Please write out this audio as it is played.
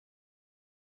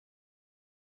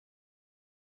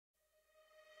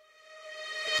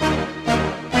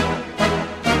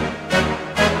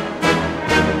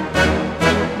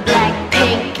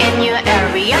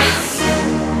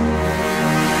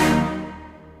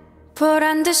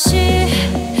보란 듯이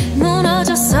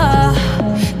무너졌어.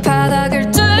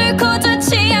 바닥을 뚫고 저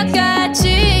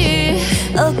치아까지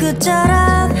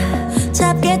엊그처럼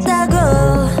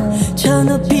잡겠다고 저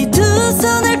높이 두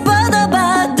손을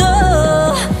뻗어봐도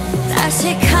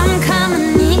다시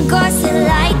캄캄한 이곳에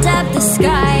light up the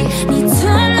sky. 네 두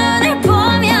눈을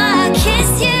보며 I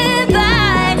kiss you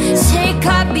bye.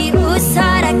 실컷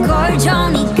비웃어라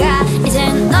꼴좋으니까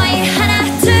이젠 너희 하나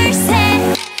둘 셋.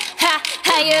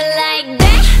 How you like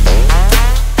that?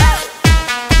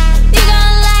 You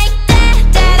gon' like that?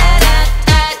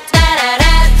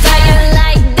 Da-da-da-da-da-da-da. How you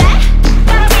like that?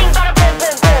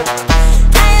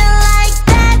 How you like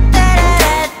that?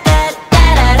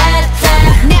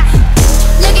 Da-da-da-da-da-da-da. Now,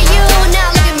 look at you, now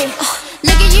look at me.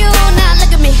 Look at you, now look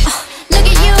at me. Look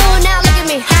at you, now look at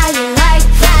me. How you like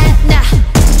that? Now,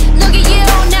 look at you,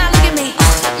 now look at me.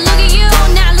 Look at you,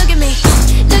 now look at me.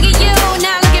 Look at you,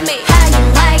 now look at me. How you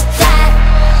like that?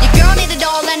 Your girl need it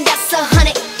all and that's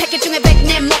 100. 100개 중에 100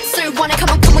 내 몫을 원해.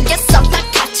 Come on, get some. 난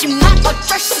같지만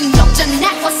어쩔 순 없잖아.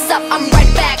 What's up? I'm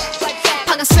right back.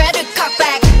 방금 sweater cock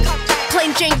back.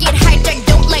 Plain Jane get hijacked.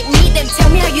 Don't like me, then tell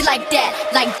me how you like that.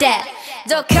 Like that.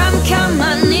 더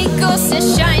캄캄한 이곳에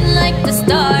shine like the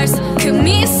stars. 그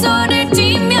미소를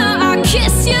띠며 I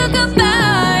kiss you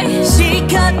goodbye.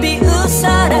 실컷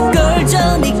비웃어라